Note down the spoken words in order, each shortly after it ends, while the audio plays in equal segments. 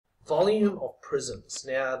volume of prisms.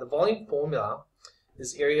 Now, the volume formula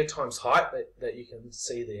is area times height that you can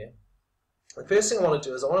see there. The first thing I want to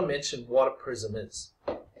do is I want to mention what a prism is.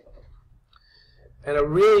 And a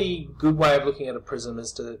really good way of looking at a prism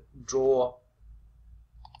is to draw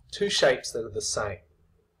two shapes that are the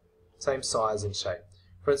same size and shape.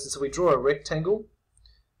 For instance, if we draw a rectangle,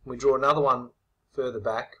 and we draw another one further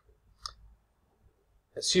back,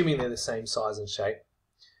 assuming they're the same size and shape,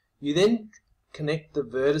 you then connect the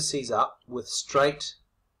vertices up with straight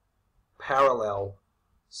parallel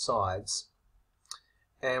sides,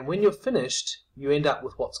 and when you're finished you end up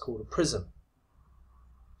with what's called a prism.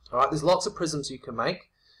 Alright, there's lots of prisms you can make.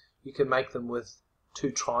 You can make them with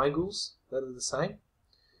two triangles that are the same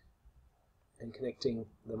and connecting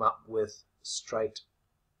them up with straight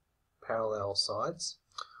parallel sides.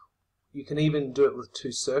 You can even do it with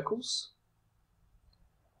two circles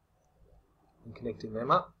and connecting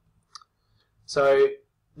them up. So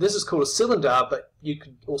this is called a cylinder, but you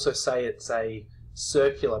could also say it's a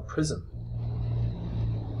circular prism.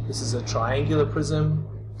 This is a triangular prism,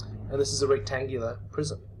 and this is a rectangular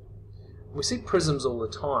prism. We see prisms all the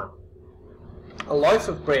time. A loaf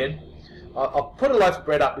of bread, I'll put a loaf of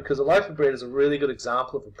bread up because a loaf of bread is a really good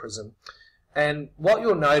example of a prism. And what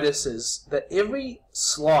you'll notice is that every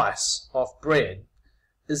slice of bread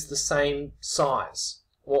is the same size,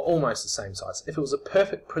 or almost the same size. If it was a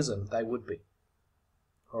perfect prism, they would be.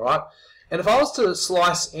 Alright? And if I was to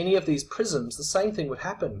slice any of these prisms, the same thing would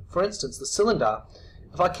happen. For instance, the cylinder,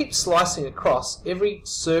 if I keep slicing across, every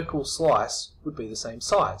circle slice would be the same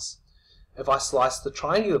size. If I sliced the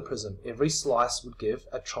triangular prism, every slice would give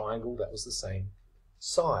a triangle that was the same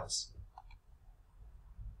size.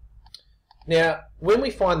 Now, when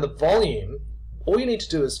we find the volume, all you need to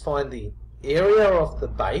do is find the area of the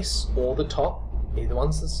base or the top, either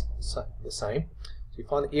one's the same. So you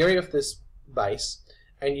find the area of this base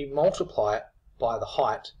and you multiply it by the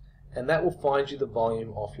height, and that will find you the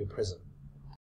volume of your prism.